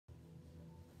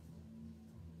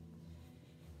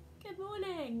Good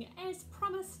morning. As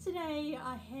promised today,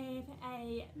 I have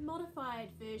a modified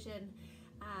version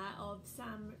of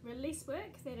some release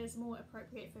work that is more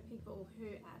appropriate for people who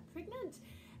are pregnant.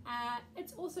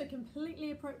 It's also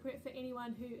completely appropriate for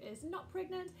anyone who is not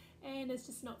pregnant and is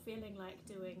just not feeling like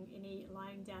doing any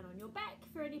lying down on your back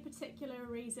for any particular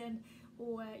reason,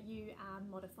 or you are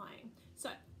modifying. So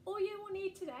all you will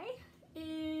need today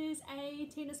is a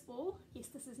tennis ball. Yes,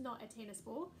 this is not a tennis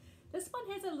ball. This one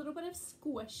has a little bit of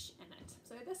squish in it,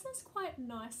 so this is quite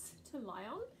nice to lie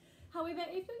on. However,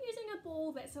 if you're using a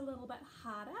ball that's a little bit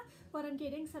harder, what I'm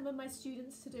getting some of my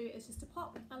students to do is just to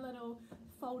pop a little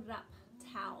folded up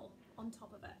towel on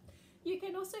top of it. You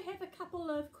can also have a couple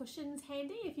of cushions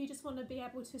handy if you just want to be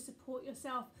able to support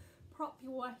yourself, prop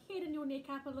your head and your neck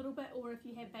up a little bit, or if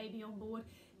you have baby on board,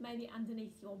 maybe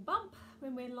underneath your bump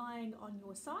when we're lying on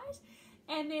your side.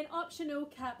 And then optional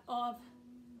cup of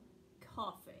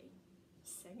coffee.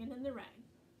 Singing in the rain.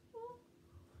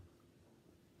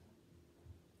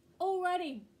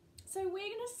 Alrighty, so we're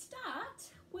going to start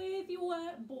with your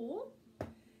ball,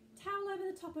 towel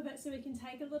over the top of it so we can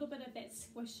take a little bit of that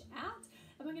squish out,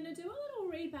 and we're going to do a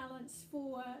little rebalance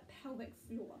for pelvic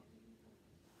floor.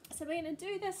 So we're going to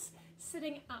do this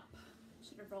sitting up.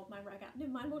 Should have rolled my rug up,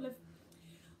 never mind, we'll live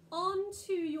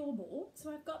onto your ball.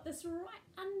 So I've got this right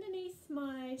underneath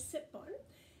my sit bone,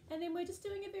 and then we're just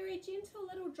doing a very gentle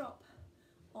little drop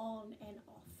on and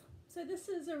off. So this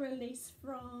is a release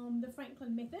from the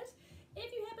Franklin method.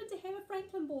 If you happen to have a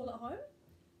Franklin ball at home,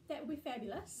 that would be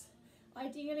fabulous.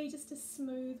 Ideally just a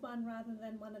smooth one rather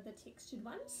than one of the textured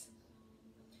ones.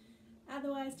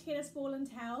 Otherwise, tennis ball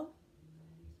and towel.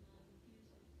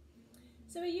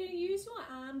 So you use your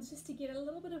arms just to get a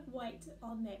little bit of weight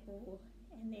on that ball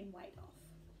and then weight off.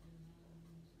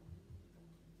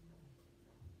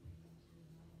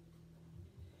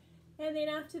 And then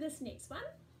after this next one,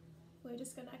 we're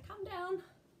just going to come down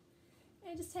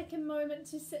and just take a moment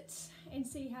to sit and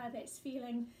see how that's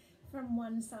feeling from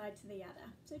one side to the other.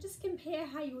 So just compare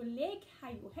how your leg, how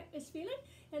your hip is feeling,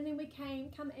 and then we can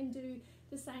come and do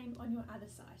the same on your other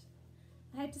side.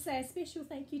 I had to say a special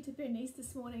thank you to Bernice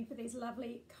this morning for these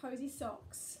lovely cozy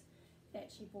socks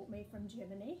that she bought me from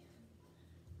Germany.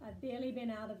 I've barely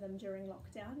been out of them during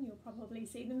lockdown. You'll probably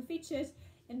see them featured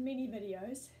in many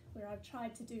videos where I've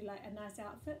tried to do like a nice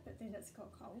outfit, but then it's got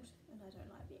cold and I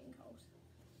don't like being cold.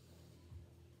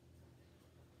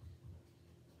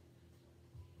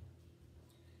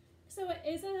 So it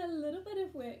is a little bit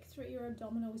of work through your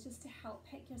abdominals just to help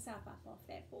pick yourself up off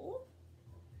that ball.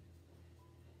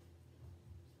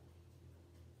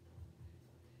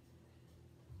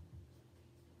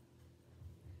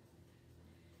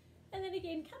 And then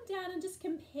again, come down and just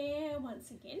compare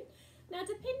once again. Now,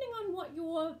 depending on what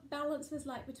your balance was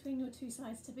like between your two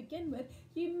sides to begin with,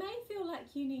 you may feel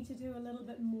like you need to do a little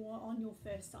bit more on your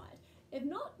first side. If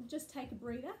not, just take a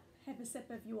breather, have a sip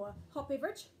of your hot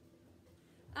beverage.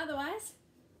 Otherwise,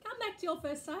 come back to your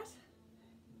first side,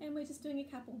 and we're just doing a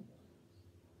couple.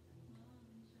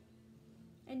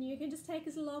 And you can just take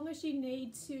as long as you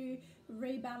need to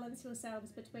rebalance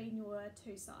yourselves between your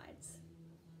two sides.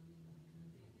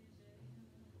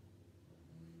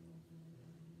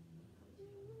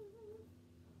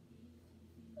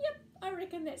 I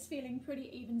reckon that's feeling pretty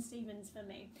even Stevens for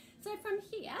me. So from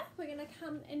here, we're going to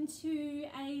come into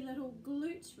a little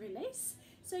glute release.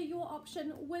 So your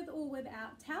option with or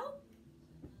without towel.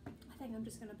 I think I'm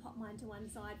just going to pop mine to one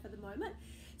side for the moment.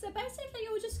 So basically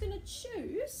you're just going to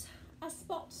choose a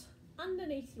spot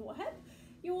underneath your hip.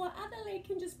 Your other leg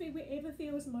can just be wherever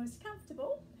feels most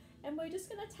comfortable. And we're just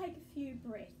going to take a few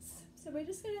breaths. So we're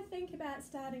just going to think about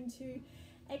starting to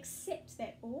accept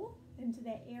that ball into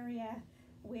that area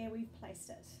where we've placed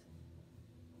it.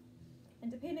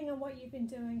 And depending on what you've been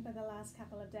doing for the last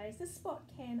couple of days, this spot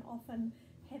can often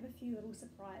have a few little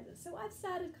surprises. So I've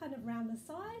started kind of round the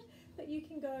side, but you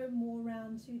can go more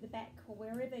round to the back or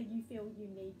wherever you feel you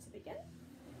need to begin.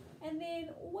 And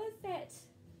then with that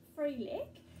free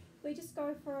leg, we just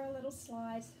go for a little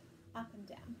slide up and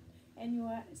down. And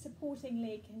your supporting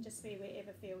leg can just be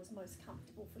wherever feels most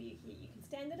comfortable for you here. You can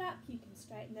stand it up, you can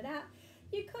straighten it out.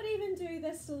 You could even do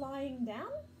this lying down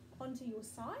onto your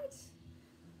side.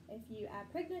 If you are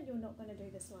pregnant, you're not going to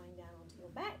do this lying down onto your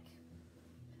back.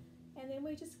 And then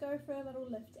we just go for a little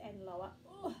lift and lower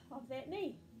of that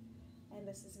knee. And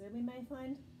this is where we may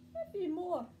find a few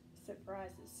more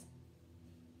surprises.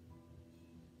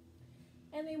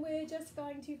 And then we're just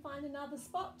going to find another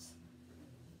spot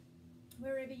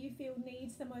wherever you feel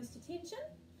needs the most attention.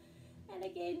 And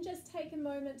again, just take a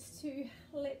moment to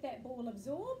let that ball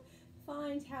absorb.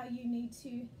 Find how you need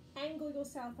to angle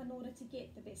yourself in order to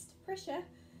get the best pressure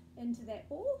into that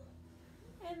ball.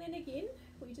 And then again,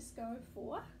 we just go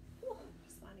for,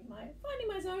 just finding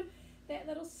my zone, that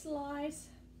little slide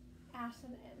out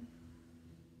and in.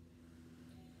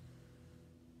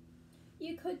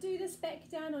 You could do this back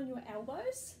down on your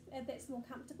elbows if that's more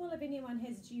comfortable, if anyone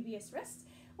has dubious wrists,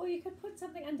 or you could put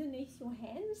something underneath your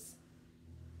hands.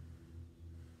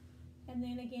 And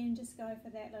then again, just go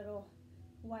for that little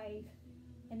wave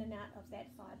in and out of that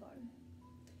thigh bone.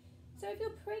 So if you're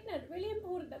pregnant, really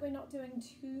important that we're not doing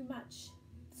too much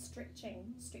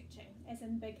stretching, as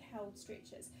in big held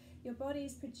stretches. Your body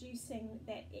is producing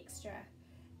that extra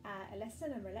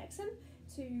elastin and relaxin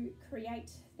to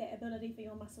create that ability for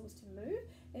your muscles to move.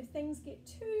 If things get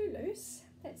too loose,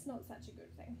 that's not such a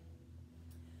good thing.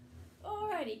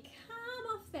 Alrighty, come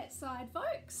off that side,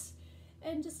 folks,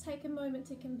 and just take a moment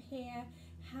to compare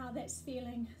how that's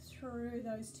feeling through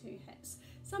those two hips.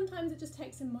 Sometimes it just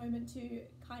takes a moment to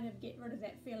kind of get rid of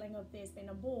that feeling of there's been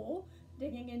a ball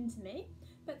digging into me,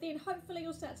 but then hopefully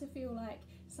you'll start to feel like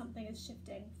something is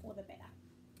shifting for the better.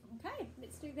 Okay,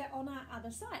 let's do that on our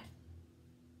other side.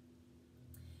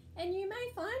 And you may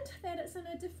find that it's in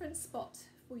a different spot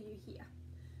for you here.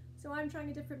 So I'm trying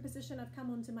a different position. I've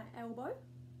come onto my elbow.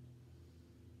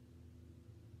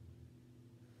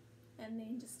 And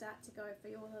then just start to go for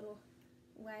your little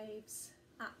waves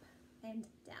up and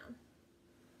down.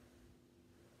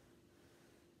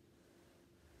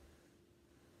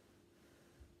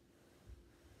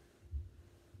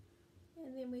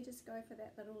 And then we just go for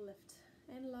that little lift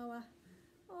and lower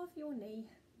of your knee.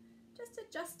 Just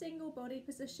adjusting your body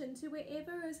position to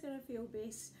wherever is going to feel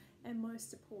best and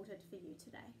most supported for you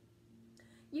today.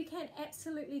 You can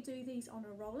absolutely do these on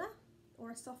a roller or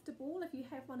a softer ball if you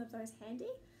have one of those handy.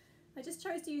 I just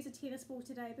chose to use a tennis ball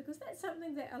today because that's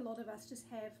something that a lot of us just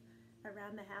have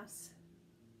around the house.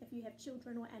 If you have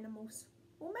children or animals,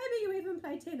 or maybe you even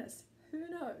play tennis, who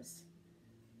knows?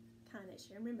 Can't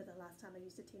actually remember the last time I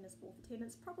used a tennis ball for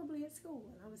tennis, probably at school,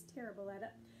 and I was terrible at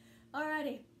it.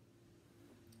 Alrighty,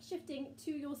 shifting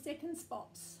to your second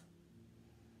spots.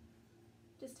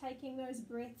 Just taking those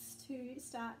breaths to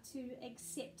start to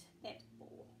accept that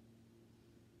ball.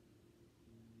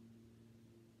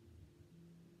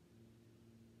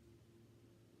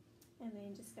 And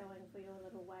then just going for your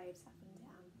little waves up and down.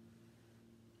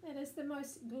 It is the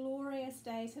most glorious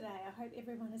day today. I hope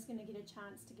everyone is going to get a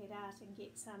chance to get out and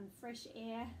get some fresh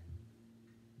air,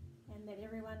 and that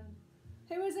everyone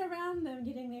who is around them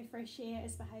getting their fresh air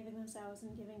is behaving themselves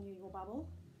and giving you your bubble.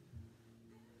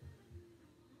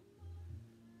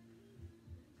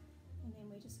 And then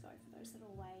we just go for those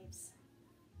little waves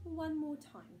one more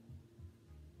time.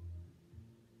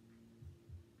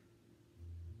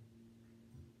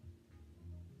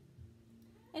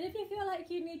 And if you feel like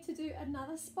you need to do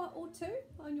another spot or two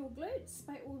on your glutes,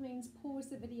 by all means pause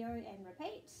the video and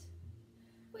repeat.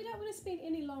 We don't want to spend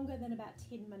any longer than about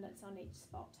 10 minutes on each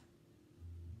spot.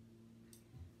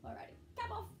 Alrighty,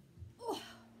 come off. Oh,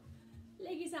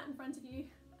 leggies out in front of you,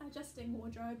 adjusting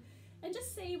wardrobe, and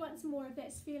just see once more if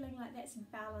that's feeling like that's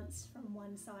balanced from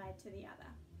one side to the other.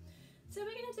 So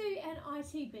we're going to do an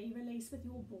ITB release with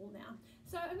your ball now.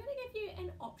 So I'm going to give you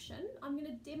an option. I'm going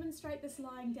to demonstrate this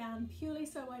lying down purely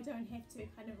so I don't have to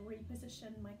kind of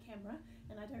reposition my camera,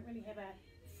 and I don't really have a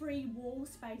free wall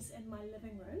space in my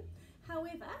living room.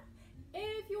 However,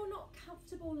 if you're not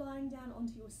comfortable lying down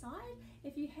onto your side,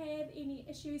 if you have any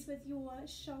issues with your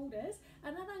shoulders,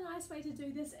 another nice way to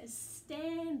do this is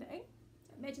standing.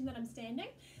 So imagine that I'm standing.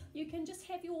 You can just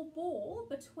have your ball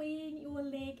between your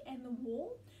leg and the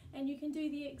wall, and you can do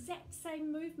the exact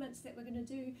same movements that we're going to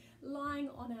do lying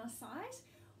on our side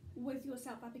with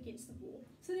yourself up against the wall.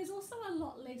 So there's also a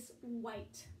lot less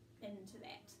weight into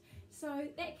that. So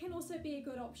that can also be a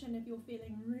good option if you're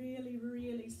feeling really,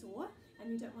 really sore and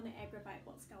you don't want to aggravate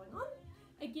what's going on.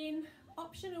 Again,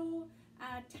 optional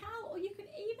towel, or you could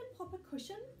even pop a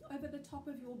cushion over the top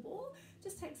of your ball.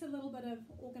 Just takes a little bit of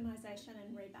organization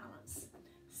and rebalance.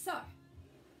 So,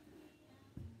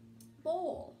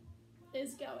 ball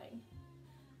is going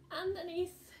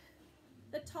underneath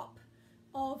the top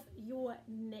of your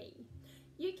knee.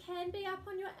 You can be up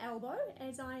on your elbow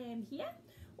as I am here,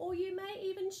 or you may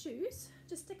even choose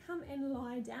just to come and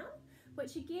lie down,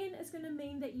 which again is going to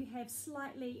mean that you have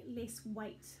slightly less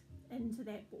weight into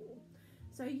that ball.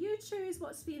 So you choose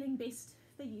what's feeling best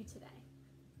for you today.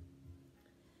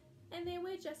 And then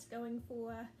we're just going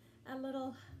for a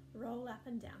little roll up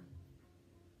and down.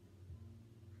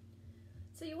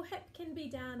 So your hip can be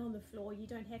down on the floor. You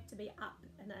don't have to be up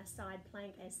in a side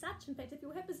plank as such. In fact, if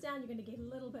your hip is down, you're going to get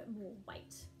a little bit more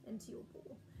weight into your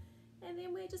ball. And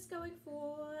then we're just going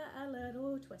for a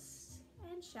little twist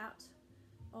and shout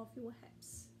of your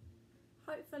hips.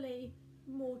 Hopefully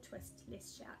More twist,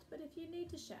 less shout. But if you need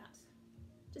to shout,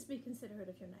 just be considerate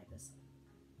of your neighbours.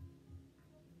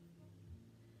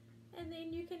 And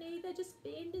then you can either just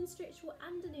bend and stretch your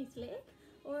underneath leg,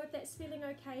 or if that's feeling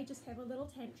okay, just have a little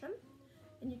tantrum,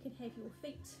 and you can have your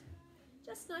feet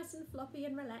just nice and floppy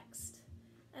and relaxed.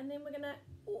 And then we're gonna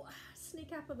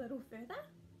sneak up a little further.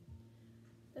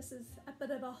 This is a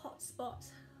bit of a hot spot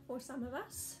for some of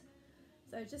us.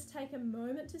 So just take a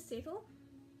moment to settle.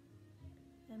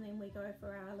 And then we go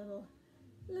for our little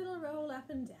roll up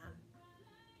and down.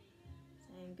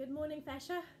 Saying good morning,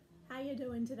 fascia. How you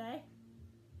doing today?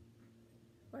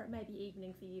 Or it may be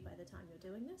evening for you by the time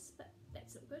you're doing this, but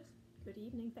that's all good. Good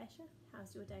evening, fascia.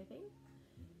 How's your day been?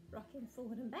 Rocking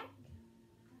forward and back.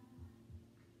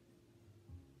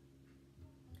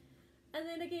 And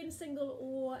then again, single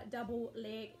or double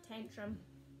leg tantrum.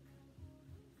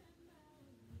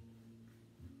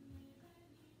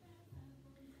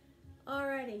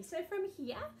 Alrighty, so from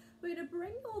here, we're going to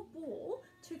bring your ball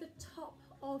to the top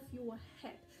of your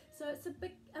hip. So it's a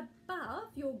bit above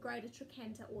your greater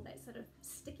trochanter, or that sort of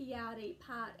sticky outy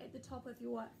part at the top of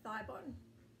your thigh bone.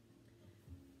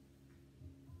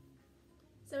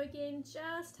 So again,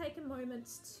 just take a moment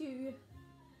to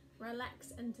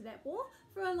relax into that ball.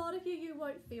 For a lot of you, you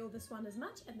won't feel this one as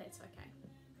much, and that's okay.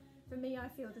 For me, I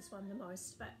feel this one the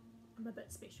most, but I'm a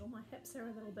bit special. My hips are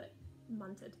a little bit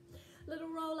munted. Little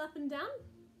roll up and down,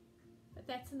 but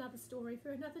that's another story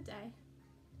for another day.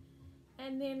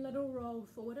 And then little roll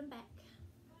forward and back.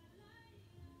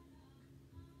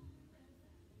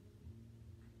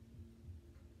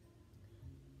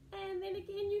 And then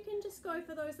again, you can just go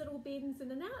for those little bends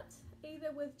in and out,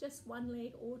 either with just one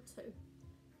leg or two.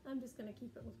 I'm just going to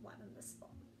keep it with one in this spot.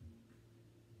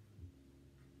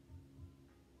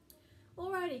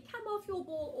 Alrighty, come off your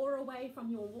ball or away from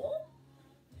your wall.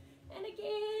 And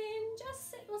again,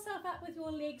 just set yourself up with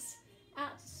your legs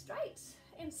out straight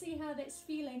and see how that's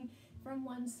feeling from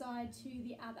one side to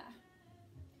the other.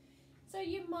 So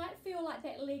you might feel like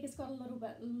that leg has got a little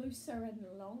bit looser and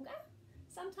longer.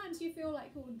 Sometimes you feel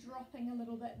like you're dropping a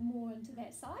little bit more into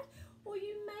that side, or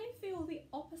you may feel the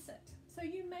opposite. So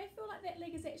you may feel like that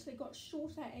leg has actually got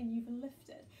shorter and you've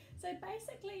lifted. So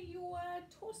basically your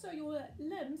torso, your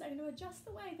limbs are going to adjust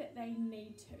the way that they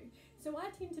need to. So I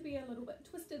tend to be a little bit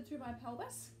twisted through my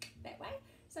pelvis that way.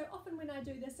 So often when I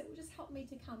do this, it will just help me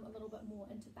to come a little bit more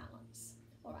into balance.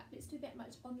 All right, let's do that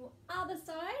much on your other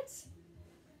side.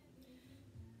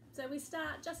 So we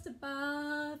start just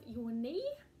above your knee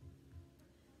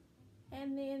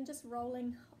and then just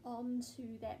rolling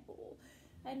onto that ball.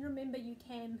 And remember, you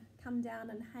can come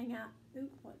down and hang out,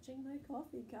 watching my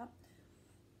coffee cup,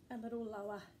 a little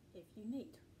lower if you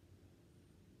need.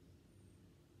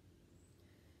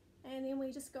 And then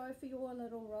we just go for your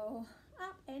little roll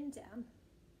up and down.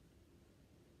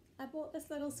 I bought this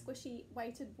little squishy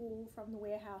weighted ball from the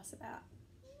warehouse about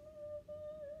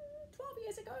 12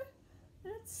 years ago,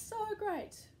 and it's so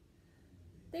great.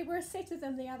 There were a set of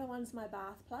them, the other one's my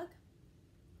bath plug.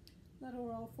 Little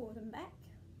roll forward and back.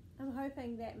 I'm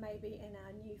hoping that maybe in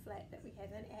our new flat that we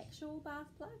have an actual bath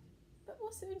plug, but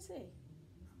we'll soon see.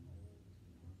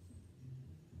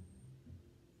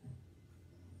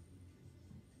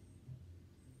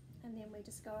 And then we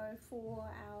just go for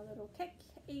our little kick,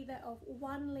 either of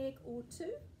one leg or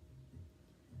two,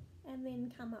 and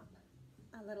then come up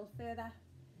a little further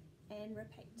and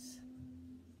repeat.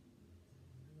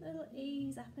 Little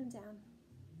ease up and down.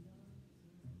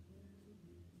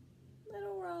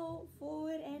 Little roll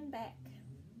forward and back.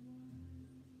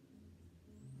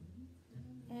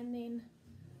 And then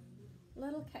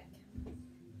little kick.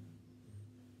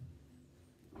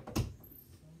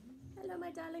 Hello,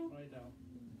 my darling. Hi, Dal.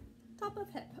 Top of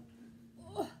hip.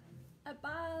 Oh,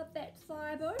 above that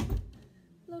thigh bone.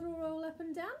 Little roll up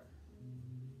and down.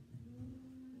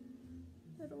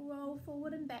 Little roll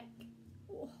forward and back.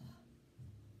 Oh.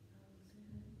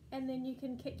 And then you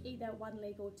can kick either one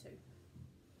leg or two.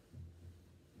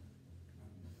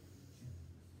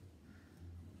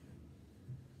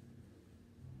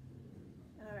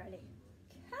 Alrighty,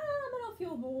 coming off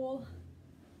your ball,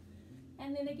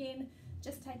 and then again,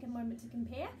 just take a moment to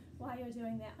compare. While you're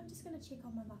doing that, I'm just going to check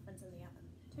on my muffins in the oven.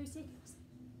 2 seconds.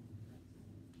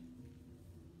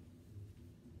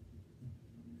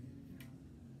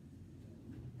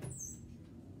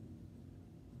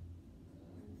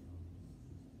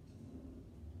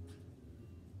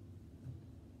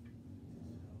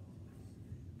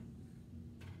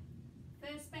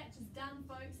 First batch is done,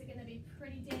 folks. They're going to be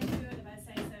pretty damn good if I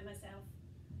say so myself.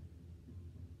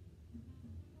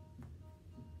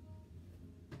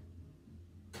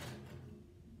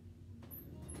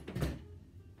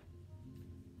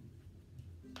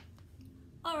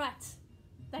 All right,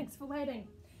 thanks for waiting.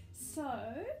 So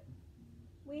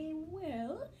we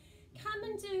will come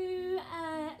and do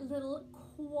a little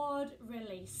quad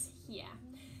release here.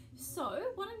 So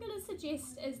what I'm going to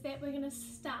suggest is that we're going to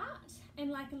start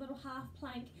in like a little half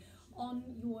plank on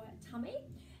your tummy,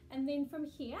 and then from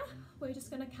here we're just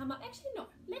going to come up. Actually no,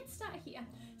 let's start here.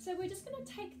 So we're just going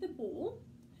to take the ball,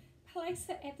 place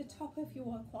it at the top of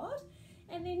your quad,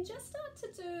 and then just start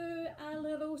to do a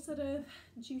little sort of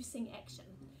juicing action,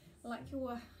 like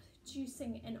you're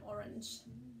juicing an orange.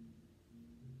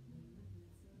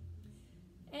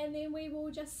 And then we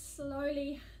will just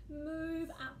slowly move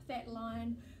up that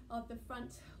line of the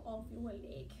front of your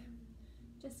leg,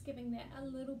 just giving that a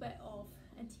little bit of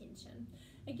attention.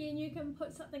 Again, you can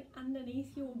put something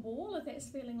underneath your ball if that's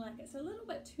feeling like it's a little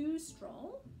bit too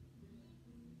strong.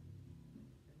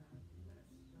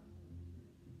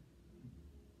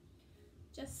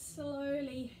 Just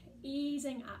slowly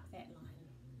easing up that line.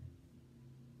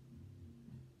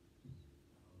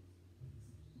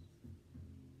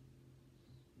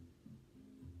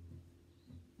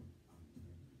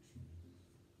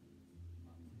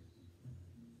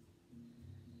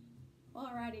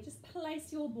 Alrighty, just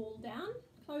place your ball down,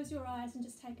 close your eyes and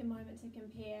just take a moment to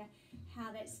compare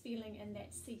how that's feeling in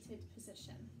that seated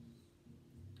position.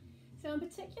 So in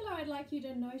particular, I'd like you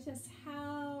to notice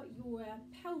how your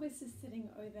pelvis is sitting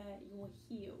over your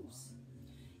heels.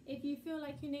 If you feel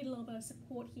like you need a little bit of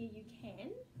support here, you can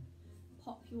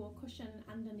pop your cushion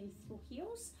underneath your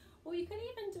heels, or you can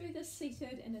even do this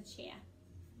seated in a chair.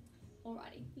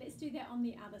 Alrighty, let's do that on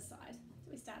the other side.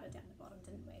 So we started down the bottom,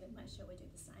 didn't we? To make sure we do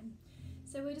the same.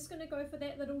 So we're just going to go for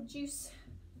that little juice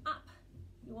up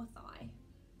your thigh.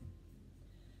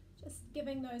 Just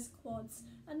giving those quads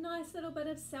a nice little bit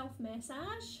of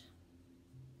self-massage.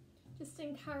 Just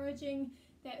encouraging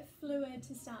that fluid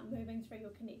to start moving through your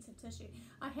connective tissue.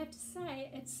 I have to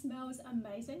say, it smells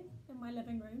amazing in my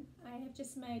living room. I have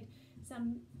just made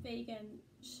some vegan,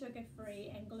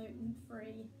 sugar-free and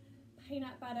gluten-free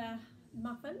peanut butter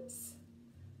muffins.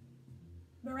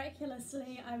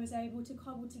 Miraculously, I was able to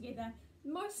cobble together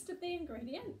most of the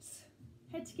ingredients.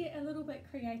 Had to get a little bit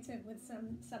creative with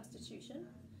some substitution.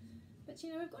 But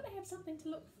you know, we've got to have something to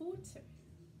look forward to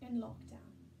in lockdown.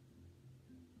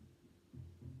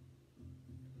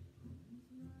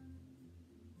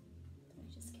 So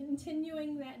just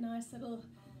continuing that nice little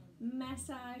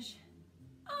massage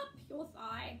up your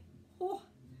thigh. Oh,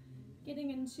 getting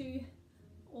into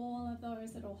all of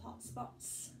those little hot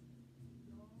spots.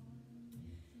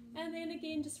 And then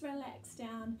again, just relax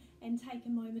down and take a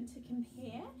moment to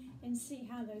compare and see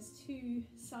how those two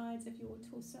sides of your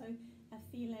torso are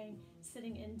feeling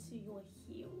sitting into your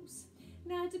heels.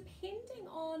 Now, depending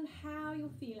on how you're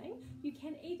feeling, you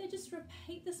can either just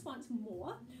repeat this once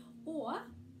more, or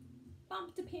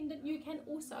bump dependent, you can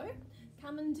also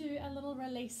come and do a little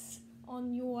release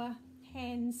on your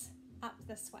hands up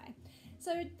this way.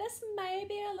 So this may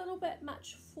be a little bit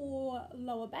much for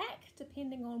lower back,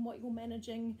 depending on what you're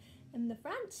managing in the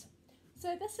front.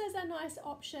 So this is a nice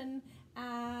option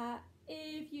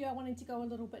if you are wanting to go a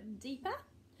little bit deeper.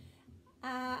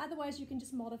 Otherwise, you can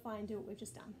just modify and do what we've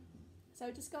just done. So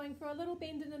just going for a little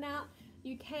bend in and out.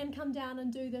 You can come down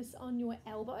and do this on your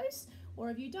elbows,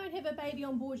 or if you don't have a baby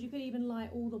on board, you could even lie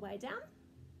all the way down.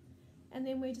 And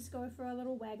then we just go for a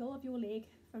little waggle of your leg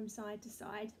from side to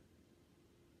side.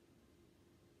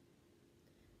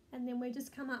 And then we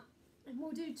just come up and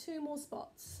we'll do 2 more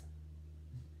spots.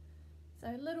 So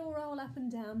little roll up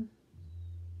and down.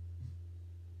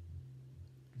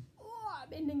 Oh,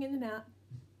 bending in and out.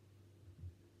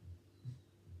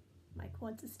 My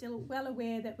quads are still well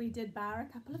aware that we did bar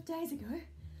a couple of days ago.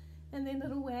 And then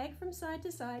little wag from side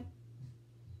to side.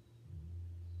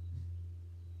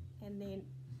 And then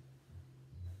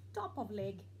top of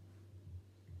leg.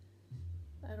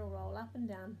 Little roll up and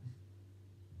down.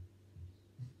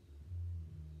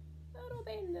 Little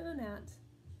bend in and out.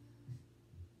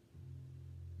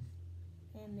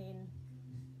 And then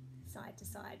side to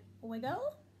side wiggle.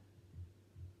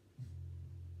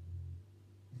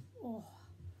 Oh.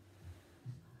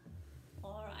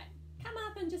 All right, come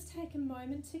up and just take a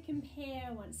moment to compare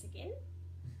once again.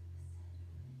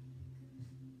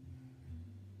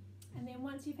 And then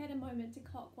once you've had a moment to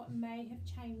clock what may have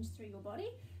changed through your body,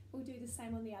 we'll do the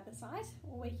same on the other side,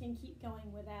 or we can keep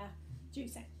going with our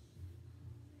juicing.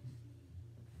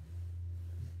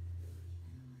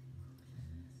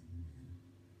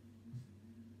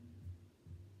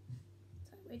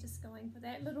 So we're just going for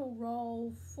that little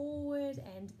roll forward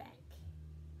and back.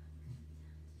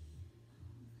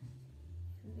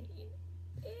 And then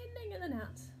bending in and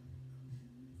out.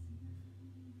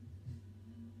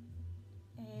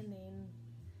 And then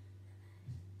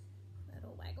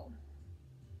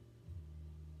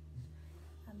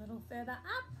further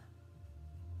up.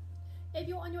 If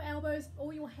you're on your elbows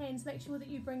or your hands, make sure that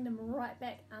you bring them right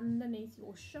back underneath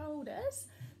your shoulders,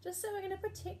 just so we're going to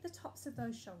protect the tops of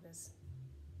those shoulders.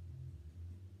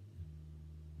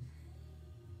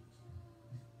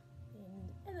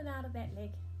 Bend in and out of that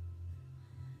leg.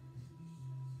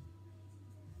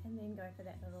 And then go for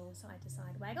that little side to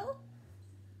side waggle.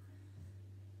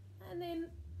 And then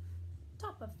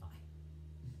top of thigh.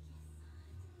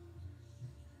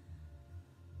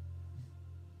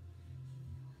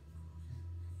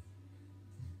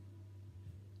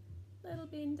 Little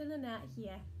bend in and out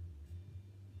here.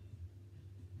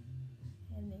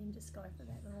 And then just go for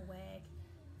that little wag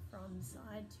from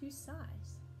side to side.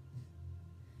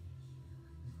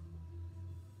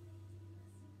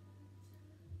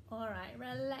 All right,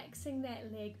 relaxing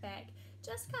that leg back.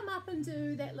 Just come up and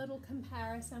do that little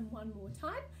comparison one more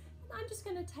time. And I'm just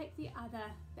going to take the other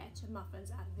batch of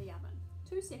muffins out of the oven.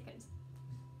 2 seconds.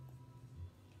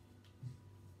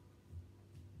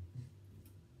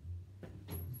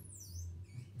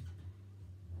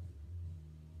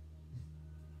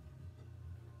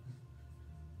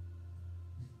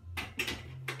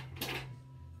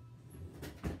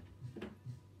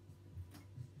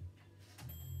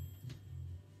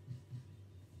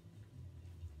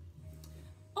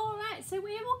 So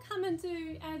we will come and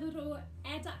do a little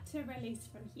adductor release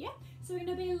from here. So we're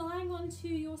going to be lying onto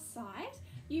your side.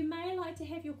 You may like to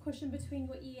have your cushion between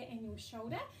your ear and your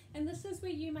shoulder, and this is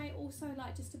where you may also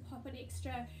like just to pop an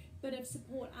extra bit of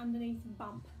support underneath the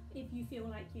bump if you feel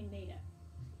like you need it.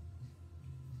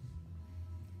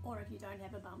 Or if you don't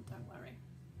have a bump, don't worry.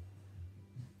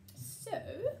 So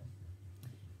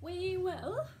we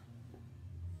will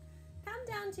come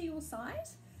down to your side.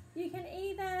 You can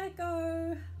either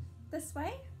go this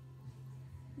way,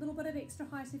 a little bit of extra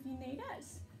height if you need it,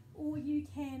 or you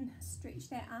can stretch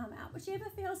that arm out, whichever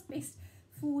feels best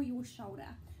for your shoulder.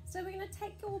 So we're going to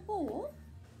take your ball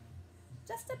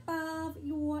just above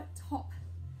your top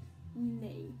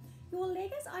knee. Your leg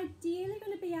is ideally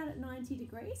going to be out at 90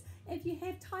 degrees. If you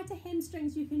have tighter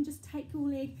hamstrings, you can just take your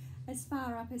leg as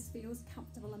far up as feels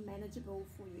comfortable and manageable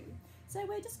for you. So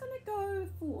we're just going to go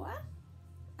for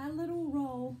a little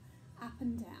roll up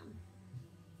and down.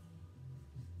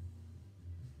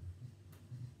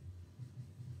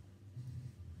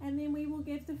 And then we will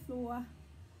give the floor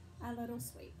a little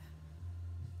sweep.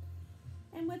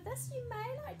 And with this, you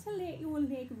may like to let your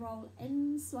leg roll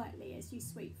in slightly as you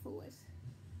sweep forward,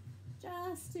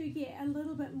 just to get a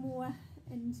little bit more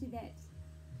into that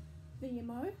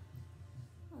VMO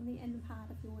on the inner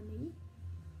part of your knee.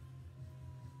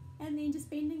 And then just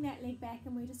bending that leg back,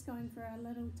 and we're just going for a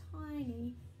little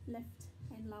tiny lift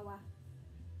and lower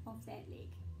of that leg.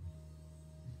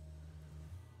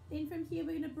 Then from here,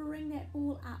 we're going to bring that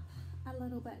ball up a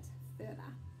little bit further.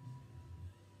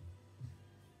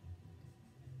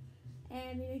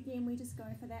 And then again, we just go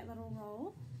for that little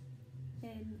roll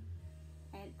in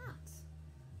and out.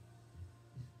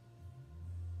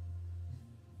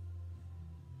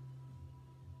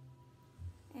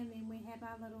 And then we have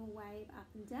our little wave up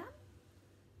and down,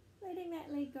 letting that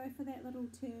leg go for that little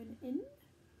turn in,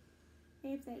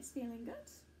 if that's feeling good.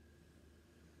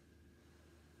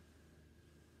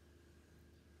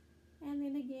 And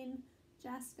then again,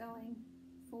 just going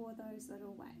for those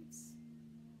little waves.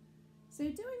 So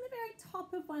doing the very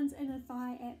top of one's inner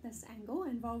thigh at this angle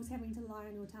involves having to lie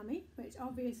on your tummy, which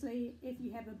obviously, if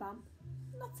you have a bump,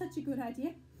 not such a good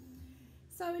idea.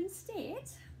 So instead,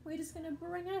 we're just going to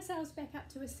bring ourselves back up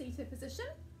to a seated position.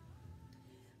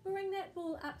 Bring that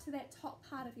ball up to that top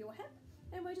part of your hip,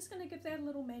 and we're just going to give that a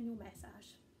little manual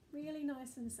massage. Really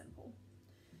nice and simple.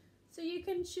 So you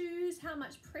can choose how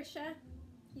much pressure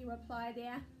you apply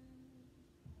there.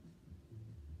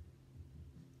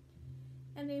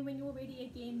 And then when you're ready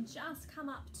again, just come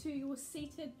up to your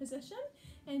seated position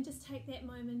and just take that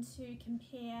moment to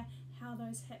compare how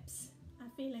those hips are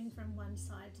feeling from one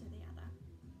side to the other.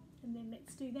 And then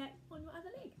let's do that on your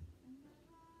other leg.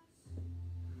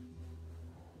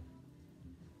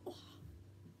 Oh.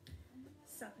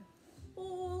 So,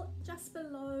 ball just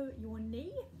below your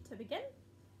knee to begin.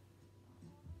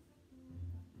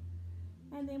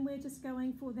 And then we're just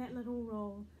going for that little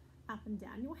roll up and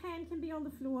down. Your hand can be on the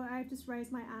floor. I've just raised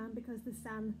my arm because the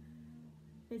sun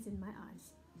is in my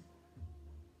eyes.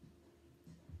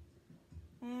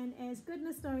 And as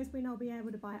goodness knows when I'll be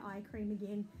able to buy eye cream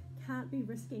again, can't be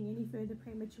risking any further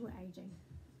premature aging.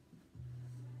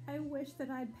 I wish that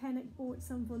I'd panic bought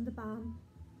some Wunderbaum.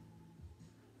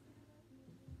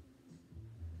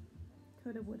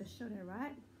 Coulda, woulda, shoulda,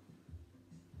 right?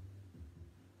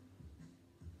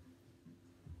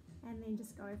 And then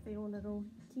just go for your little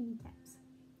teeny taps.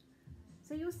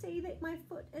 So you'll see that my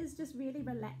foot is just really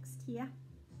relaxed here.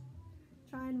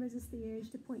 Try and resist the urge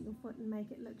to point your foot and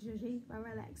make it look zhuzhy. A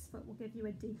relaxed foot will give you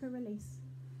a deeper release.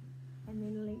 And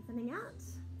then lengthening out,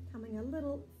 coming a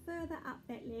little further up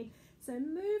that leg. So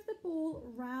move the ball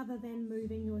rather than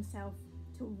moving yourself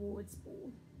towards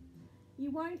ball.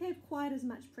 You won't have quite as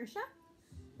much pressure,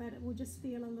 but it will just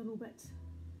feel a little bit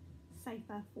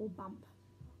safer for bump.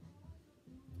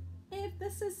 If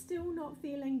this is still not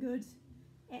feeling good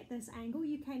at this angle,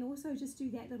 you can also just do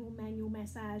that little manual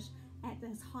massage at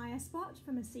this higher spot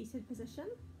from a seated position.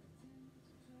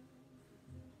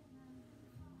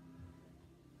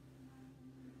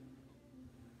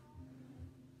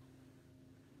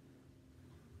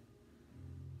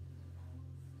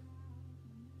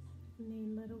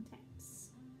 And then little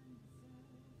taps.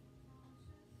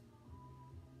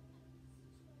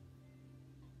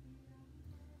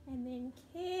 And then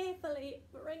carefully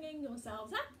bringing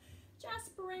yourselves up.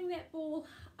 Just bring that ball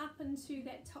up into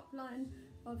that top line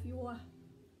of your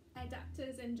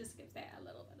adductors and just give that a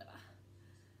little bit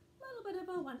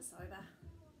of a once over.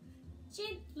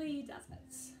 Gently does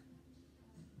it.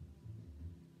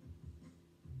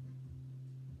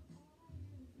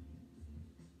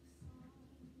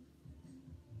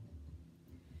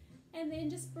 And then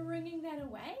just bringing that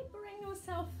away, bring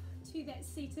yourself to that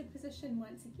seated position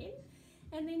once again,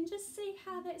 and then just see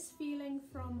how that's feeling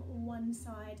from one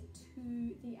side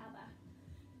to the other.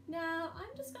 Now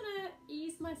I'm just going to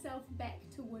ease myself back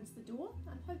towards the door.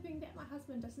 I'm hoping that my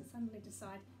husband doesn't suddenly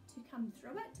decide to come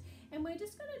through it, and we're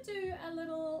just going to do a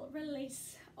little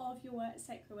release of your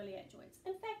sacroiliac joints.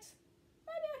 In fact,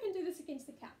 maybe I can do this against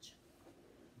the couch,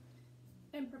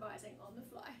 improvising on the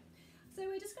fly. So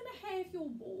we're just going to have your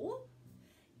ball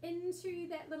into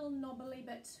that little knobbly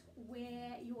bit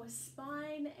where your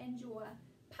spine and your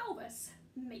pelvis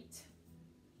meet.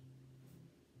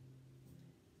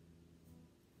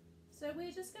 So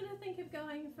we're just going to think of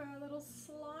going for a little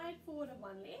slide forward of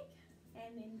one leg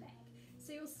and then back.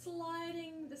 So you're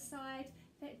sliding the side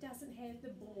that doesn't have the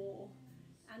ball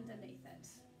underneath it.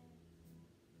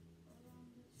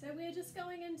 So we're just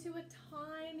going into a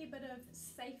tiny bit of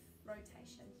safe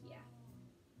rotation here.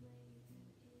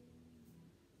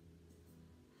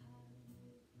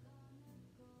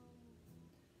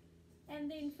 And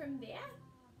then from there,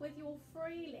 with your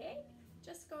free leg,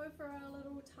 just go for a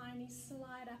little tiny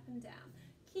slide up and down,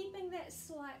 keeping that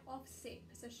slight offset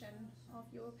position of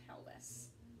your pelvis.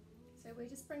 So we're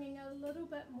just bringing a little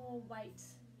bit more weight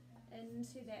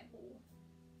into that ball.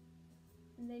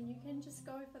 And then you can just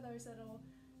go for those little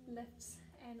lifts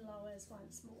and lowers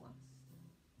once more.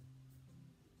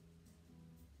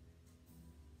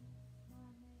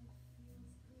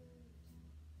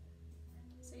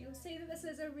 So you'll see that this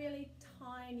is a really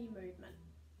tiny movement.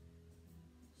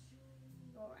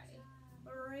 Alrighty,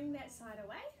 bring that side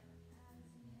away.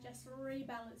 Just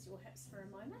rebalance your hips for a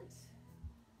moment.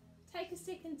 Take a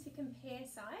second to compare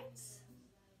sides.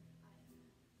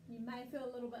 You may feel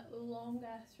a little bit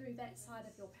longer through that side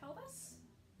of your pelvis,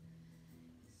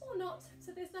 or not.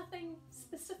 So there's nothing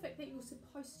specific that you're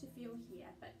supposed to feel here,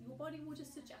 but your body will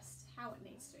just adjust how it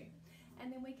needs to.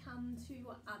 And then we come to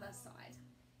your other side.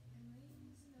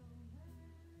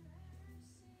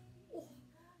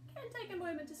 And take a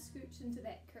moment to scooch into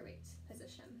that correct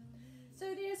position.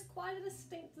 So there's quite a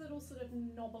distinct little sort of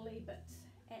knobbly bit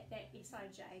at that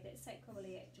SIJ, that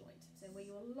sacroiliac joint, so where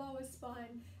your lower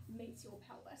spine meets your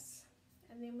pelvis.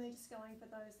 And then we're just going for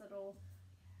those little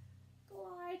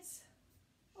glides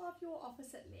of your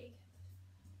opposite leg.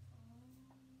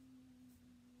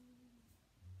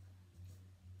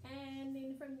 And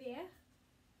then from there,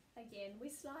 again we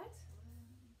slide.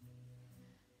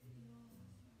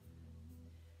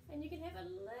 And you can have a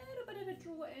little bit of a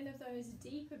draw in of those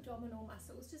deep abdominal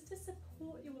muscles just to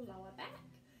support your lower back.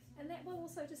 And that will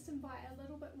also just invite a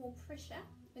little bit more pressure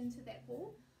into that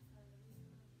ball.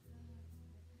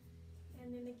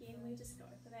 And then again, we just go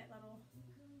for that little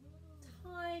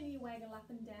tiny waggle up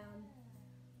and down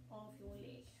of your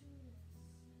leg.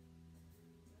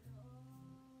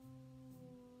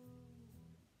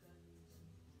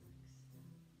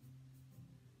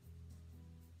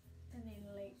 And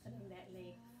then lengthening that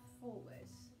leg forward.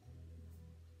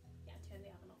 Yeah, turn the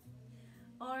other one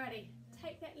off. Alrighty,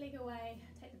 take that leg away,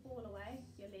 take the ball away,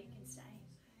 your leg can stay.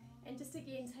 And just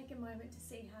again, take a moment to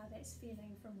see how that's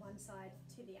feeling from one side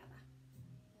to the other.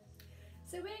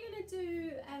 So we're going to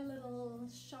do a little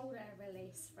shoulder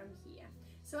release from here.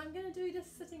 So I'm going to do this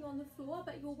sitting on the floor,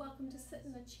 but you're welcome to sit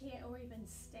in a chair or even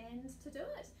stand to do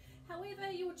it.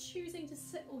 However you're choosing to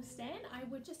sit or stand, I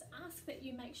would just ask that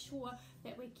you make sure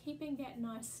that we're keeping that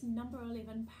nice number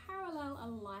 11 parallel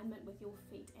alignment with your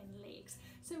feet and legs.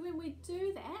 So when we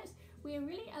do that, we're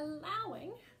really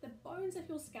allowing the bones of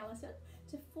your skeleton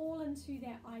to fall into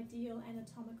that ideal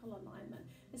anatomical alignment.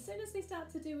 As soon as we start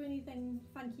to do anything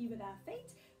funky with our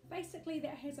feet, basically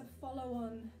that has a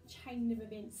follow-on chain of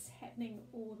events happening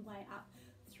all the way up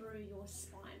through your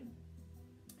spine.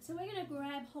 So we're going to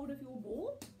grab hold of your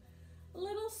ball, a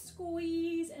little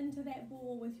squeeze into that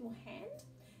ball with your hand,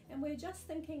 and we're just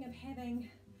thinking of having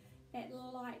that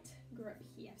light grip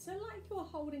here. So like you're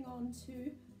holding on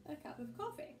to a cup of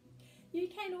coffee. You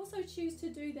can also choose to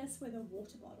do this with a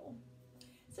water bottle.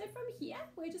 So from here,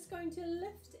 we're just going to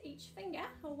lift each finger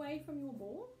away from your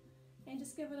ball and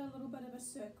just give it a little bit of a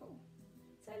circle.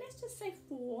 So let's just say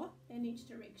 4 in each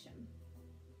direction.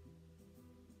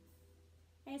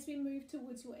 As we move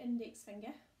towards your index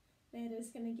finger, that is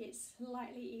going to get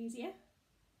slightly easier.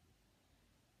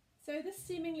 So this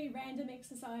seemingly random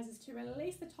exercise is to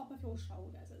release the top of your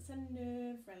shoulders. It's a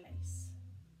nerve release.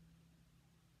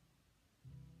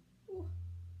 Ooh.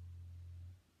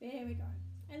 There we go.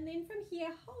 And then from here,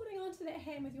 holding onto that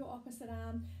hand with your opposite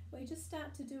arm, we just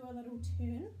start to do a little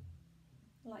turn,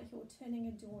 like you're turning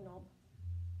a doorknob.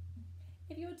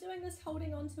 If you're doing this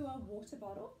holding onto a water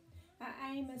bottle, our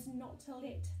aim is not to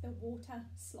let the water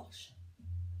slosh.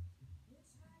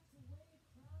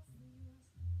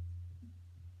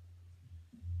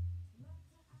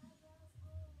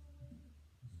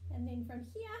 And then from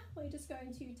here, we're just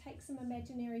going to take some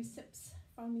imaginary sips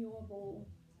from your ball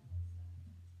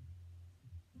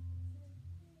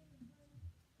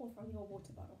or from your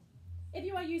water bottle. If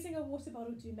you are using a water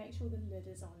bottle, do make sure the lid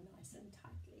is on nice and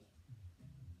tightly.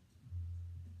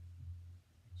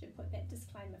 Should put that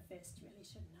disclaimer first, really,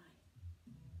 shouldn't I?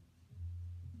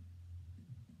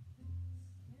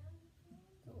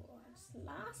 Good.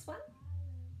 Last one.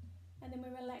 And then we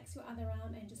relax your other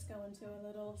arm and just go into a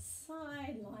little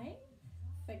side lying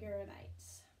figure of 8.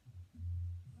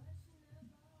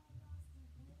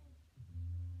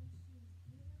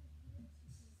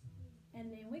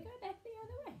 And then we go back the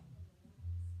other way.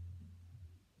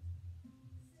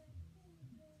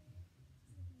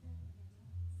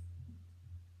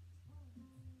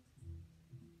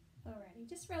 Alrighty,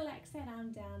 just relax that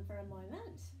arm down for a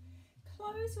moment.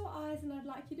 Close your eyes and I'd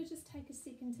like you to just take a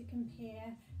second to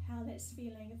compare how that's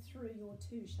feeling through your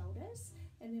 2 shoulders,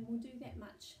 and then we'll do that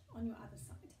much on your other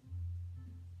side.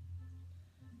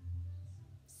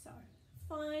 So,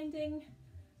 finding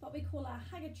what we call our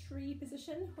hug a tree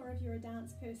position, or if you're a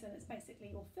dance person, it's basically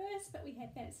your first, but we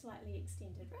have that slightly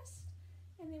extended wrist,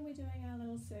 and then we're doing our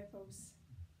little circles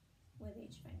with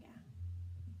each finger.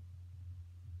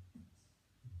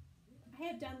 I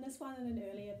have done this one in an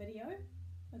earlier video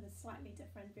with a slightly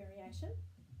different variation.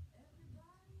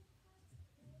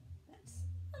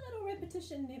 But a little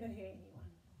repetition never hurt anyone.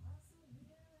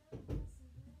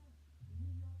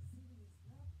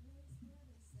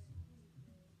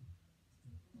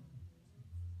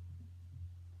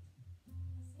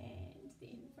 And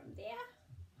then from there,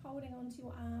 holding onto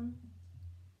your arm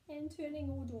and turning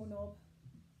your doorknob.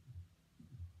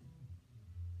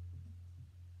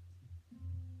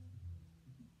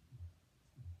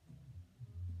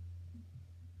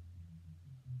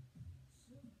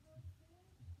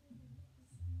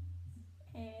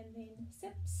 And then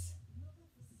sips.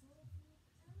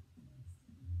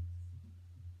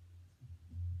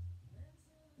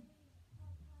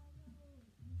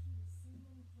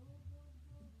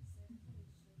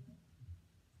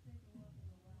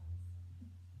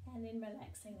 And then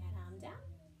relaxing that arm down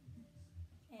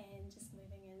and just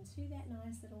moving into that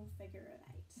nice little figure of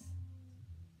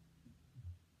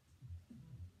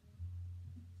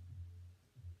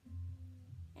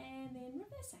 8. And then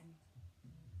reversing.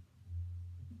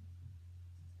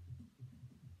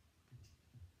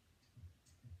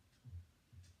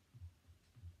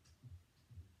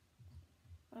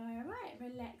 Alright,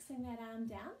 relaxing that arm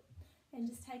down and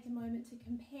just take a moment to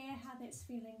compare how that's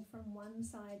feeling from one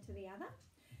side to the other.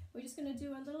 We're just going to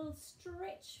do a little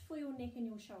stretch for your neck and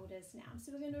your shoulders now.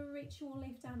 So we're going to reach your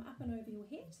left arm up and over your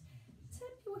head,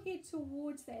 tip your head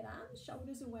towards that arm,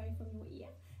 shoulders away from your ear,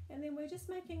 and then we're just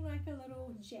making like a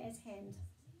little jazz hand,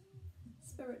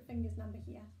 spirit fingers number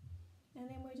here. And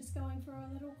then we're just going for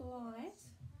a little glide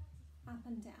up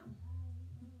and down.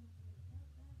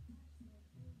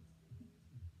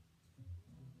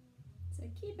 So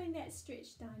keeping that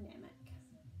stretch dynamic.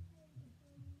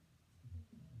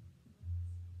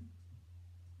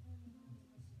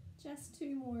 Just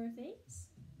 2 more of these.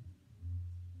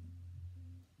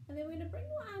 And then we're going to bring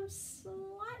your arms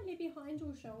slightly behind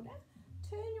your shoulder,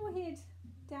 turn your head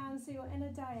down so you're in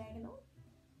a diagonal,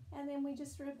 and then we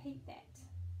just repeat that.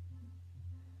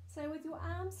 So with your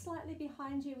arms slightly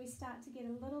behind you, we start to get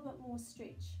a little bit more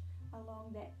stretch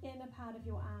along that inner part of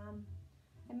your arm,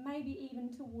 and maybe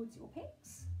even towards your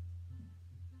pecs.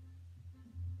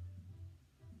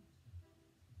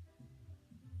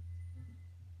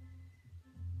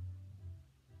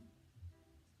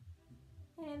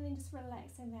 And then just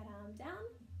relaxing that arm down.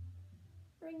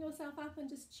 Bring yourself up and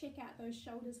just check out those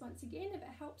shoulders once again. If it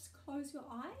helps, close your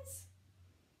eyes.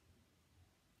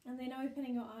 And then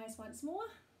opening your eyes once more,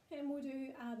 and we'll do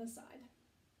other side.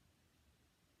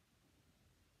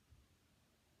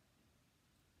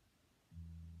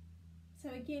 So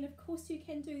again, of course you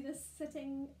can do this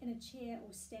sitting in a chair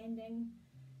or standing,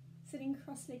 sitting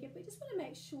cross-legged. We just want to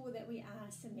make sure that we are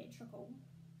symmetrical.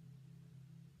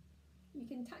 You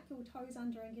can tuck your toes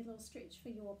under and get a little stretch for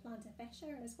your plantar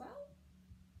fascia as well.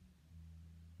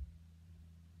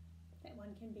 That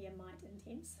one can be a mite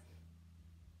intense.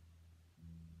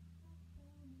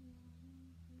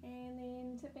 And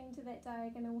then tipping to that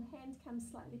diagonal, hand comes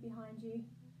slightly behind you,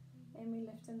 and we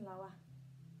lift and lower.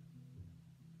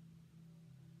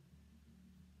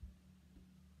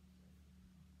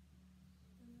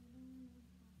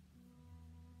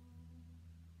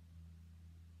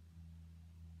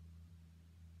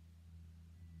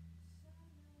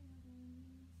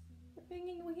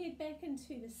 Bringing your head back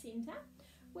into the center,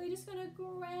 we're just going to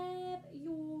grab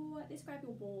your, let's grab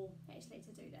your ball actually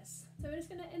to do this. So we're just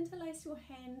going to interlace your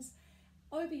hands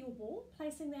over your ball,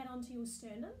 placing that onto your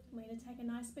sternum. We're going to take a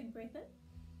nice big breath in.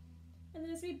 And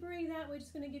then as we breathe out, we're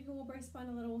just going to give your breastbone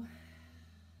a little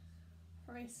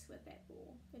press with that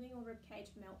ball, letting your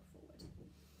ribcage melt forward.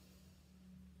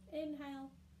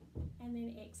 Inhale, and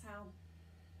then exhale.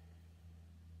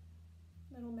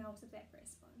 Little melt of that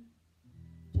breastbone.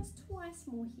 Just twice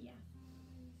more here.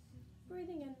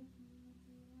 Breathing in,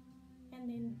 and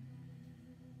then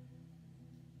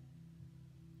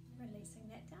releasing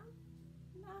that down.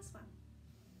 Last one.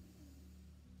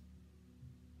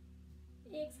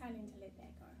 Exhaling to let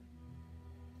that go.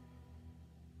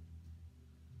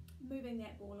 Moving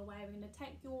that ball away, we're going to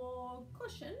take your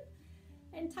cushion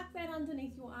and tuck that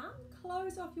underneath your arm.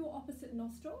 Close off your opposite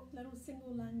nostril, little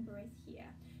single lung breath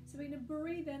here. So we're going to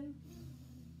breathe in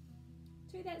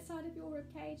to that side of your rib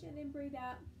cage, and then breathe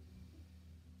out.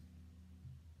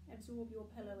 Absorb your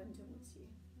pillow in towards you.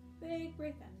 Big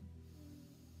breath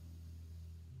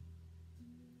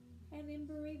in. And then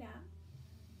breathe out.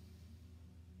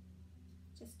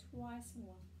 Just twice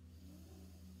more.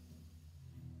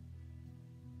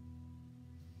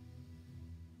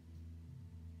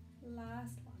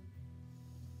 Last one.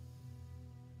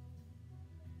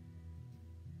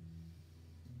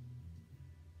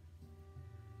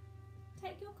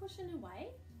 Take your cushion away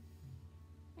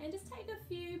and just take a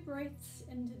few breaths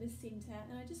into the center,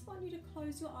 and I just want you to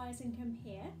close your eyes and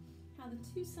compare how the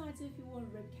two sides of your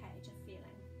rib cage are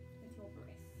feeling with your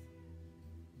breath.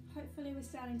 Hopefully we're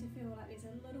starting to feel like there's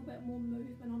a little bit more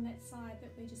movement on that side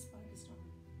that we just focused on.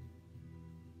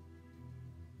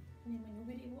 And then when you're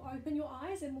ready, we'll open your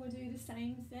eyes and we'll do the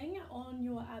same thing on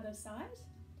your other side,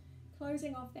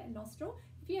 closing off that nostril.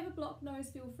 If you have a blocked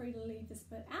nose, feel free to leave this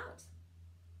bit out.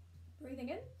 Breathing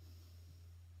in,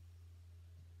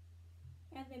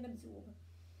 and then absorb.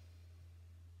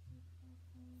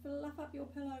 Fluff up your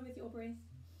pillow with your breath,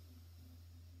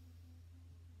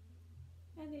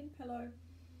 and then pillow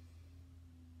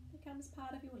becomes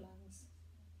part of your lungs.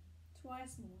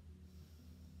 Twice more.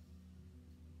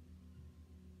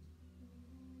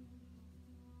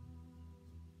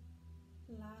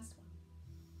 Last one.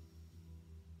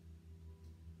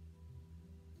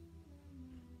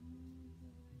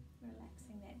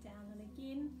 Relaxing that down, and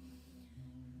again,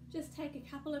 just take a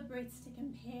couple of breaths to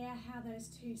compare how those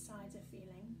two sides are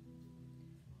feeling.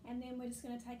 And then we're just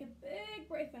going to take a big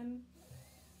breath in.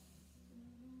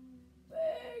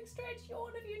 Big stretch,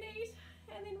 yawn if you need.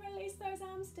 And then release those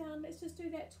arms down. Let's just do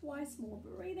that twice more.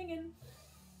 Breathing in.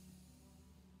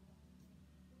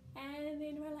 And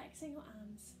then relaxing your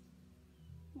arms.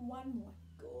 One more.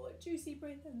 Good, juicy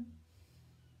breath in.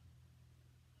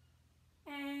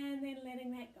 And then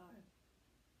letting that go.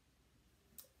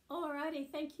 Alrighty,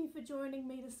 thank you for joining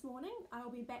me this morning. I'll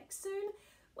be back soon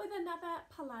with another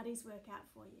Pilates workout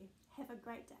for you. Have a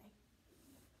great day.